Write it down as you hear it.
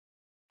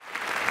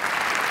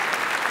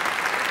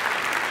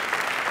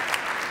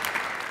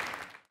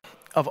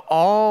of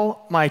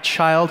all my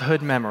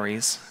childhood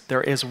memories,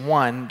 there is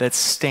one that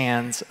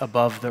stands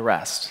above the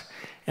rest.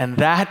 And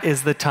that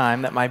is the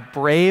time that my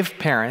brave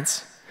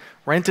parents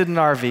rented an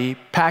RV,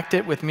 packed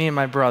it with me and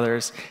my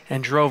brothers,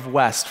 and drove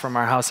west from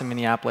our house in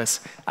Minneapolis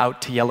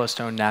out to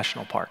Yellowstone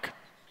National Park.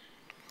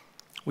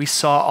 We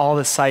saw all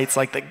the sights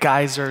like the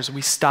geysers,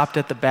 we stopped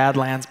at the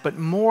Badlands, but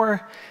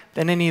more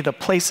than any of the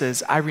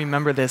places, I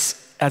remember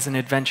this as an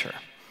adventure.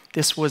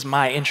 This was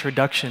my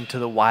introduction to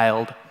the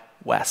Wild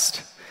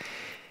West.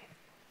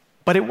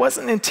 But it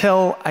wasn't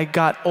until I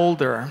got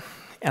older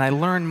and I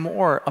learned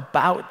more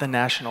about the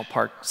national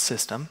park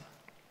system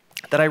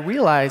that I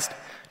realized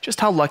just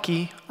how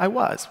lucky I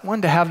was.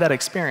 One, to have that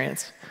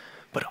experience,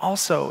 but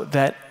also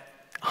that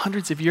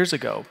hundreds of years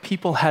ago,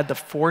 people had the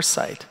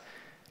foresight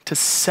to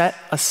set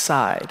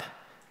aside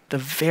the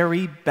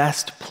very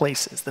best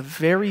places, the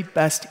very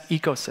best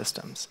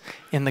ecosystems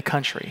in the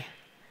country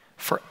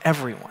for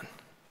everyone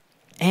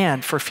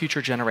and for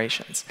future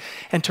generations.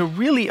 And to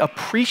really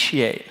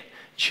appreciate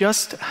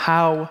just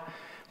how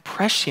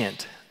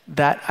prescient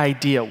that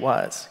idea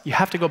was, you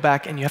have to go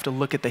back and you have to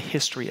look at the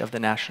history of the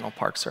National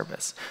Park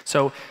Service.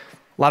 So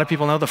a lot of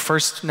people know the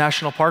first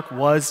national park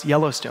was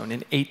Yellowstone in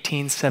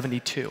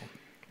 1872.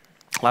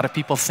 A lot of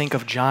people think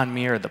of John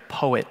Muir, the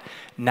poet,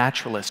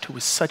 naturalist, who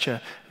was such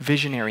a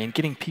visionary in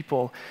getting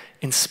people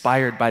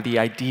inspired by the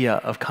idea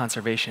of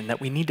conservation,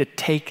 that we need to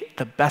take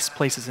the best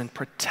places and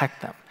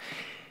protect them.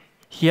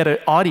 He had an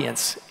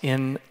audience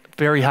in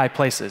very high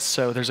places.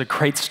 So there's a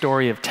great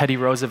story of Teddy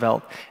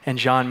Roosevelt and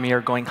John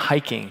Muir going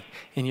hiking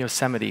in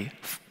Yosemite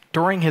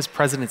during his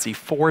presidency,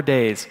 4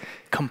 days,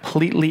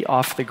 completely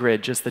off the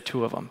grid, just the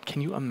two of them.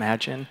 Can you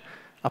imagine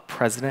a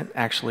president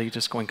actually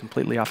just going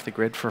completely off the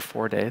grid for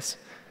 4 days?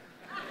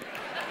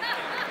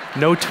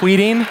 No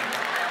tweeting.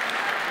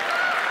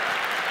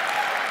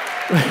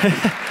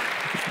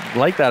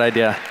 Like that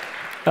idea.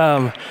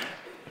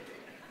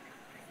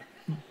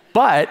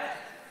 But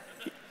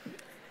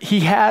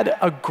he had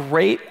a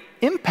great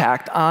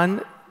impact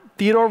on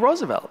Theodore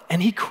Roosevelt,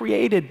 and he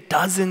created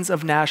dozens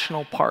of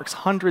national parks,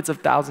 hundreds of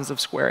thousands of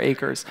square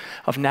acres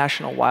of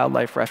national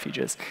wildlife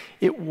refuges.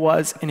 It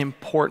was an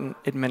important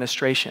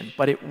administration,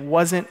 but it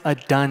wasn't a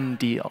done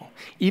deal.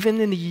 Even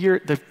in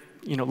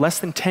less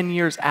than 10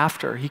 years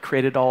after he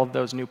created all of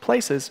those new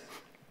places,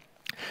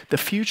 the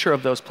future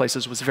of those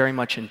places was very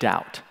much in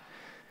doubt.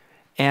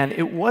 And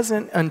it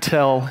wasn't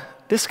until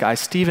this guy,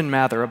 Stephen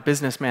Mather, a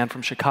businessman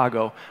from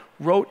Chicago,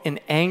 wrote an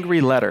angry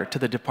letter to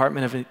the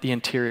Department of the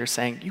Interior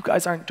saying, you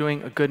guys aren't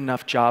doing a good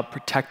enough job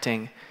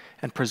protecting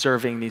and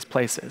preserving these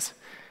places,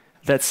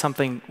 that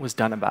something was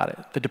done about it.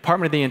 The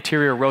Department of the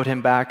Interior wrote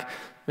him back,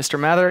 Mr.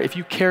 Mather, if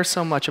you care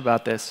so much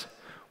about this,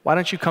 why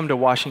don't you come to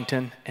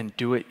Washington and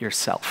do it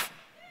yourself?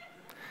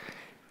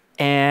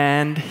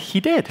 And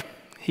he did.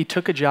 He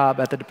took a job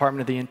at the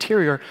Department of the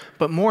Interior,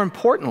 but more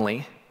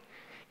importantly,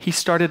 he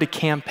started a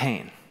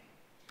campaign.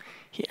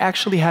 He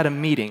actually had a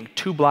meeting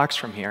 2 blocks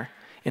from here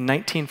in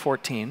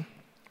 1914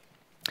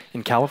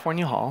 in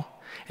California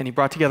Hall, and he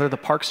brought together the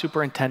park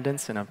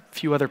superintendents and a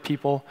few other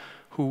people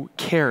who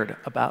cared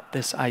about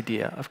this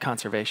idea of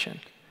conservation.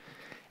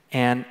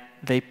 And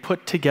they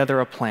put together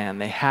a plan.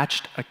 They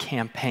hatched a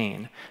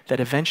campaign that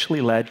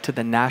eventually led to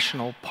the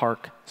National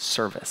Park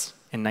Service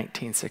in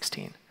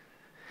 1916.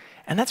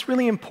 And that's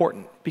really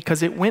important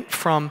because it went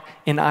from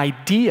an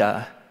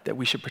idea that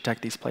we should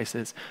protect these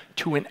places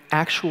to an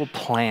actual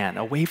plan,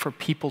 a way for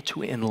people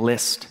to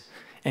enlist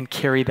and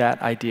carry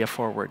that idea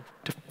forward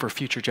for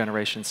future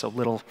generations so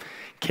little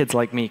kids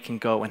like me can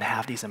go and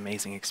have these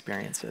amazing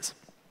experiences.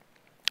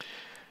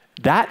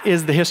 That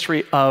is the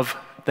history of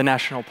the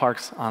national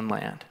parks on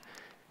land.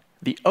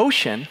 The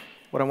ocean,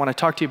 what I want to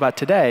talk to you about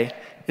today,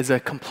 is a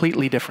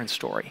completely different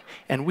story.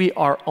 And we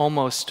are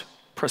almost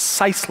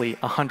precisely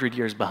 100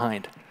 years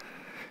behind.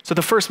 So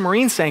the first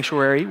marine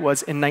sanctuary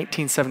was in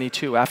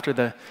 1972. After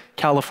the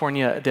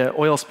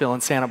oil spill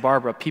in Santa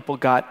Barbara, people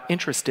got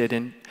interested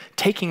in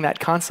taking that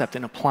concept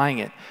and applying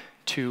it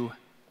to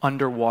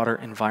underwater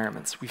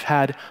environments. We've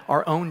had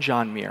our own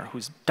John Muir,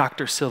 who's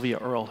Dr. Sylvia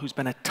Earle, who's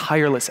been a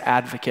tireless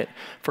advocate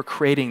for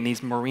creating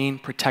these marine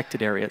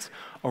protected areas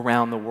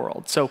around the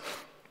world. So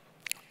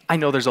I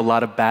know there's a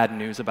lot of bad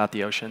news about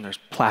the ocean. There's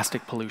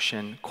plastic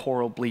pollution,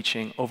 coral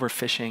bleaching,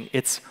 overfishing.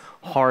 It's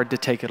hard to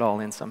take it all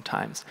in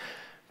sometimes.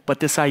 But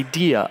this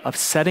idea of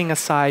setting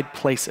aside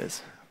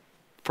places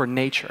for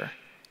nature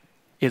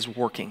is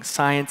working.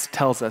 Science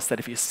tells us that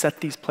if you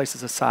set these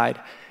places aside,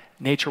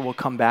 nature will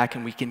come back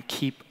and we can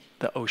keep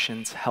the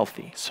oceans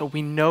healthy. So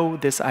we know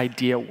this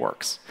idea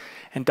works.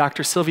 And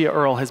Dr. Sylvia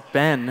Earle has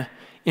been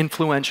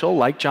influential,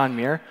 like John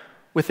Muir,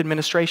 with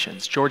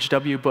administrations. George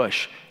W.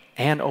 Bush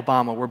and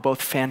Obama were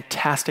both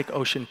fantastic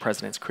ocean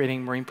presidents,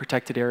 creating marine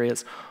protected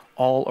areas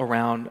all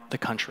around the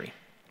country.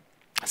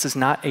 This is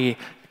not a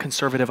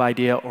conservative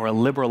idea or a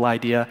liberal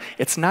idea.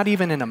 It's not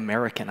even an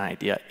American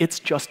idea. It's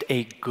just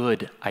a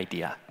good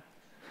idea.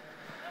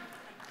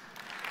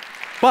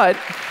 But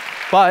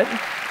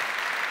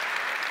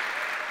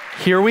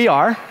here we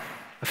are,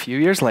 a few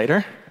years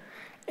later,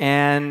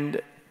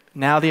 and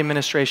Now the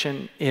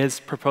administration is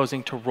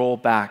proposing to roll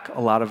back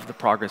a lot of the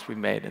progress we've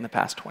made in the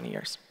past 20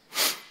 years.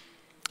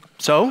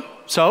 So,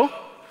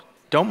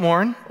 don't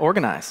mourn,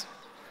 organize.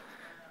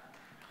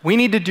 We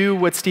need to do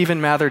what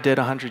Stephen Mather did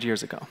 100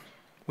 years ago.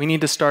 We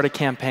need to start a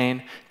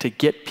campaign to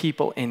get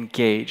people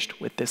engaged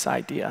with this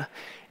idea.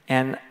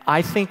 And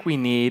I think we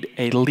need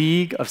a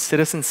league of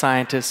citizen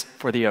scientists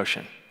for the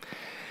ocean.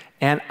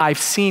 And I've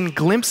seen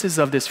glimpses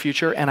of this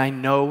future, and I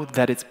know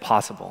that it's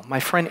possible. My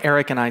friend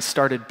Eric and I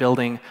started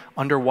building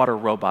underwater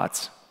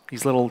robots,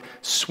 these little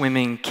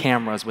swimming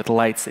cameras with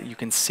lights that you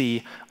can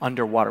see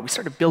underwater. We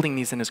started building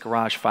these in his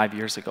garage 5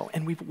 years ago,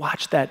 and we've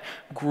watched that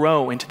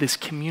grow into this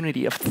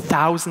community of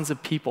thousands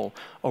of people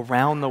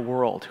around the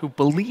world who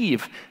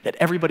believe that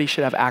everybody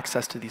should have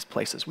access to these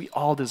places. We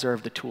all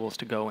deserve the tools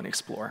to go and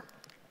explore.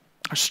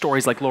 There's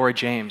stories like Laura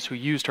James, who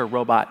used her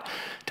robot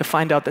to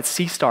find out that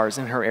sea stars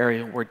in her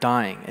area were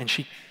dying. And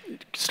she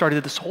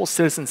started this whole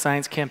citizen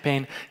science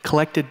campaign,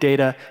 collected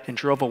data, and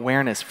drove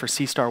awareness for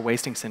sea star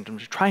wasting syndrome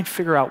to try and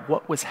figure out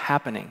what was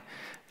happening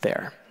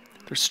there.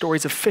 There's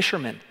stories of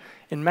fishermen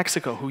in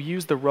Mexico who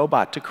used the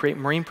robot to create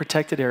marine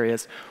protected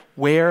areas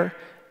where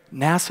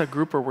NASA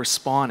grouper were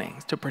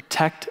spawning to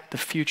protect the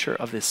future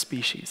of this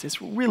species.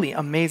 It's really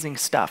amazing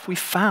stuff. We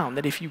found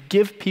that if you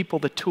give people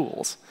the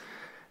tools,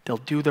 they'll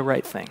do the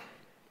right thing.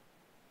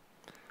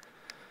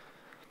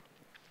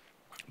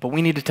 But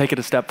we need to take it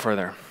a step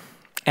further.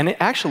 And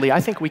actually,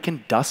 I think we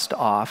can dust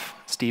off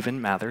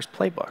Stephen Mather's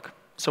playbook.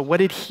 So what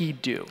did he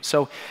do?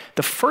 So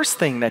the first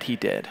thing that he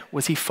did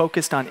was he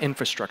focused on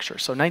infrastructure.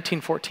 So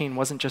 1914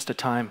 wasn't just a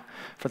time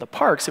for the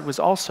parks, it was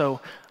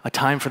also a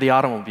time for the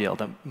automobile.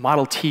 The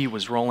Model T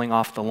was rolling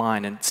off the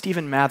line, and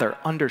Stephen Mather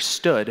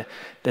understood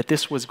that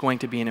this was going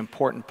to be an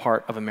important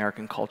part of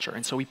American culture.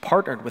 And so he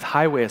partnered with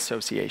highway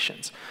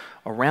associations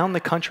around the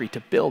country to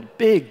build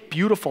big,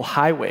 beautiful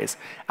highways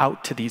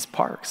out to these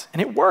parks.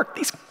 And it worked.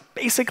 These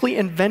basically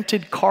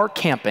invented car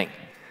camping.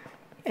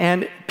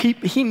 And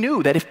he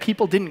knew that if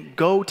people didn't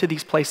go to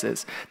these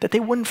places, that they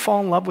wouldn't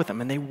fall in love with them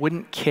and they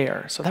wouldn't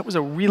care. So that was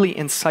a really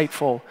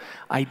insightful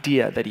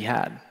idea that he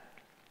had.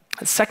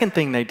 The second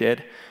thing they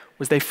did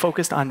was they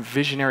focused on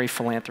visionary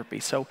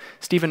philanthropy. So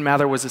Stephen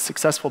Mather was a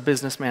successful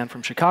businessman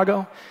from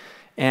Chicago.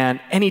 And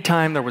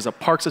anytime there was a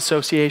parks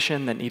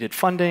association that needed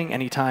funding,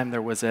 anytime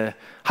there was a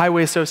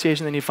highway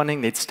association that needed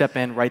funding, they'd step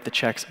in, write the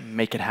checks,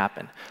 make it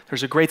happen.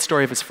 There's a great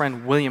story of his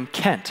friend William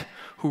Kent,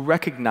 who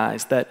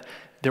recognized that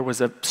there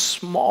was a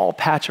small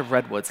patch of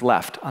redwoods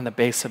left on the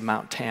base of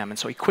Mount Tam. And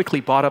so he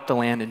quickly bought up the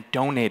land and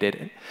donated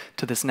it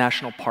to this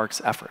national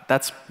parks effort.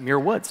 That's Muir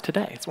Woods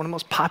today. It's one of the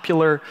most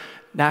popular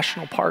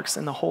national parks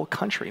in the whole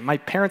country. My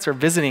parents are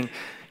visiting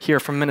here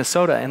from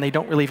Minnesota, and they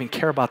don't really even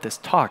care about this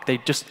talk.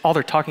 All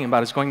they're talking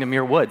about is going to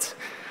Muir Woods.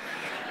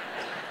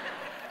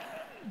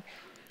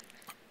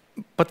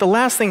 But the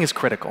last thing is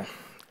critical,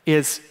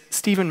 is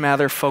Stephen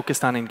Mather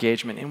focused on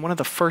engagement. In one of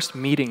the first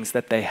meetings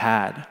that they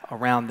had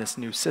around this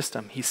new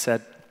system, he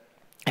said,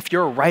 if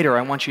you're a writer,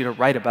 I want you to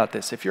write about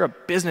this. If you're a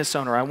business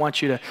owner, I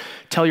want you to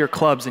tell your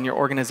clubs and your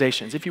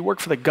organizations. If you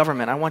work for the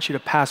government, I want you to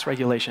pass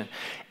regulation.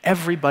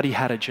 Everybody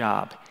had a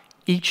job.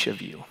 Each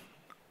of you,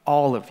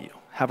 all of you,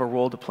 have a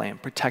role to play in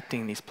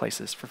protecting these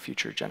places for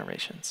future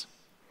generations.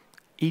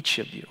 Each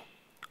of you,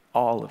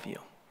 all of you.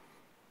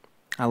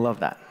 I love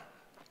that.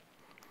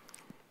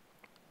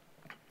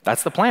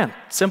 That's the plan.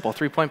 Simple,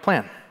 three-point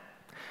plan.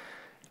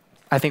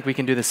 I think we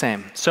can do the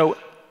same. So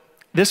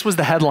this was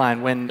the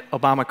headline when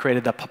Obama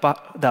created the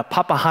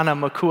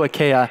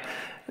Papahanaumokuakea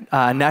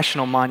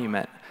National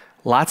Monument.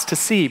 Lots to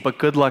see, but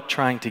good luck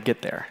trying to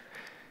get there.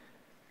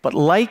 But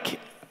like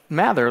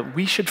Mather,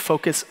 we should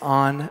focus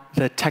on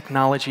the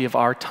technology of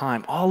our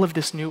time. All of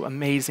this new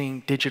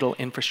amazing digital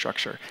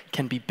infrastructure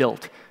can be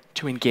built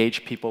to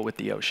engage people with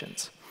the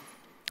oceans.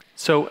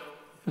 So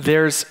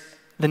there's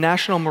the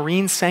National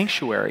Marine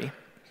Sanctuary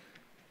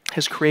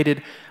has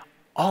created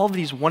all of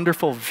these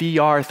wonderful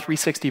VR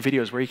 360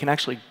 videos where you can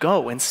actually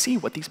go and see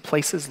what these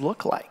places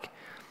look like.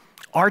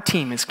 Our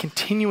team is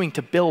continuing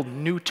to build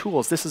new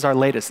tools. This is our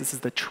latest. This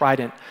is the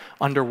Trident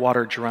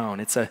underwater drone.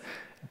 It's a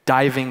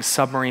diving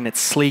submarine. It's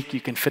sleek.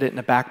 You can fit it in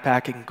a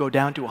backpack. It can go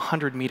down to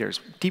 100 meters,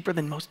 deeper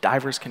than most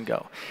divers can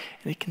go.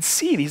 And it can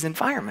see these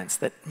environments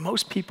that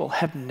most people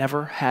have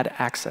never had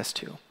access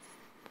to.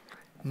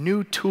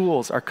 New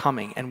tools are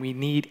coming, and we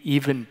need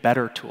even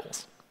better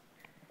tools.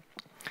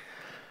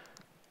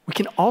 We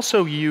can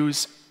also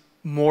use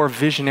more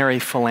visionary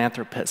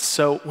philanthropists.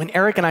 So when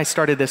Eric and I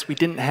started this, we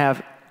didn't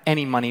have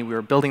any money. We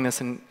were building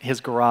this in his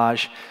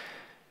garage.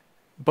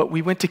 But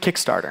we went to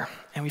Kickstarter,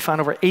 and we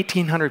found over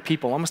 1,800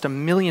 people, almost $1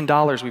 million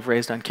we've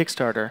raised on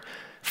Kickstarter,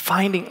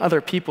 finding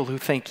other people who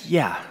think,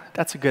 yeah,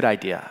 that's a good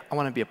idea. I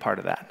want to be a part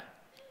of that.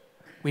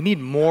 We need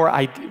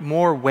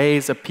more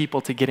ways of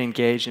people to get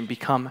engaged and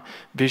become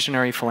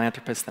visionary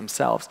philanthropists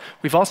themselves.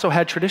 We've also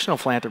had traditional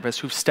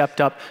philanthropists who've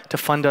stepped up to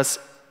fund us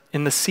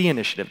in the SEA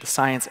initiative, the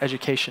Science,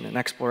 Education, and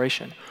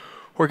Exploration,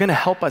 who are going to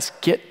help us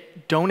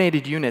get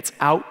donated units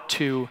out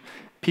to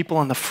people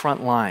on the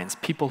front lines,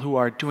 people who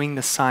are doing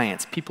the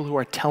science, people who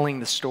are telling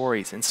the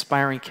stories,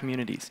 inspiring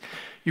communities.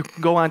 You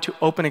can go on to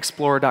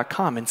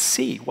openexplorer.com and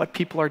see what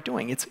people are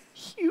doing. It's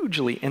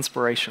hugely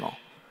inspirational.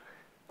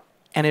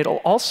 And it'll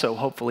also,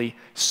 hopefully,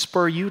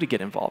 spur you to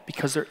get involved,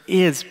 because there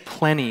is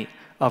plenty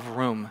of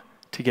room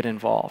to get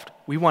involved.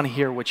 We want to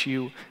hear what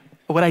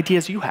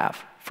ideas you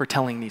have for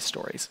telling these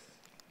stories.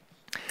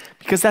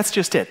 Because that's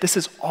just it. This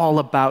is all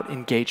about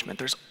engagement.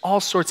 There's all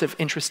sorts of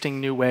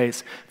interesting new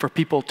ways for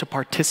people to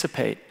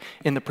participate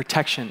in the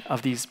protection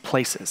of these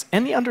places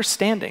and the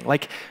understanding,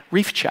 like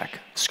Reef Check.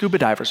 Scuba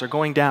divers are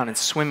going down and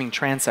swimming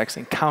transects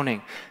and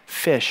counting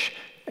fish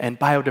and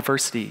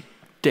biodiversity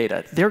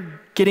data. They're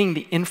getting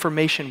the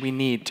information we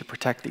need to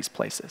protect these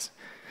places.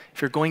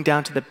 If you're going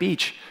down to the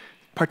beach,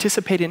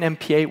 participate in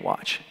MPA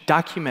Watch.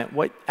 Document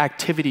what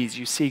activities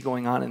you see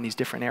going on in these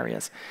different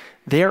areas.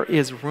 There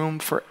is room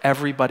for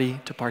everybody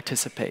to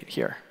participate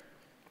here.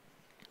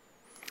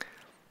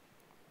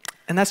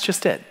 And that's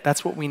just it.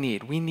 That's what we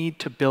need. We need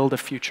to build a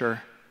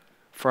future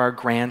for our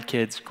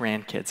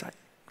grandkids.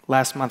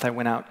 Last month I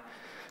went out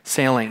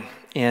sailing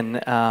and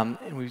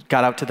we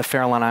got out to the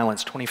Farallon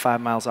Islands, 25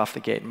 miles off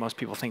the gate. And most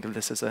people think of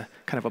this as a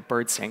kind of a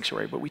bird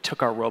sanctuary, but we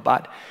took our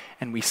robot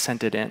and we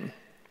sent it in.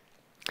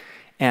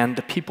 And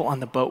the people on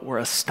the boat were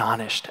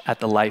astonished at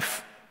the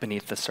life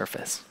beneath the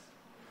surface.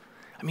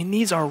 I mean,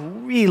 these are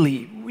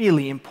really,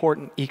 really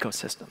important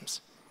ecosystems.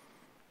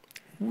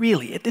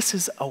 Really, this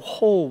is a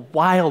whole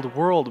wild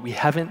world we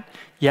haven't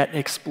yet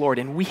explored,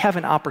 and we have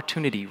an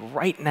opportunity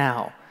right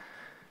now,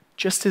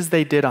 just as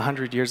they did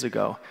 100 years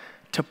ago,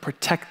 to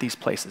protect these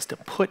places, to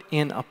put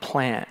in a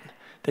plan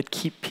that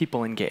keep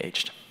people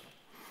engaged.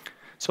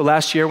 So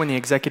last year, when the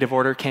executive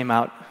order came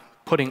out,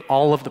 putting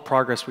all of the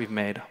progress we've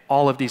made,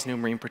 all of these new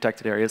marine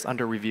protected areas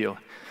under review,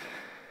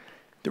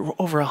 there were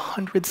over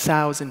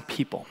 100,000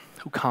 people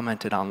who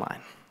commented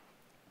online.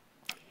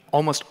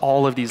 Almost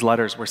all of these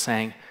letters were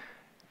saying,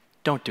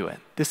 don't do it.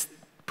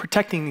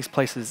 Protecting these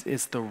places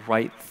is the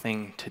right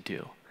thing to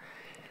do.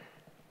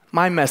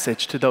 My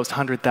message to those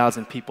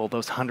 100,000 people,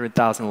 those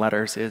 100,000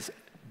 letters is,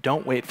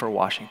 don't wait for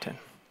Washington.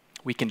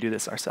 We can do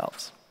this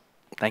ourselves.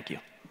 Thank you.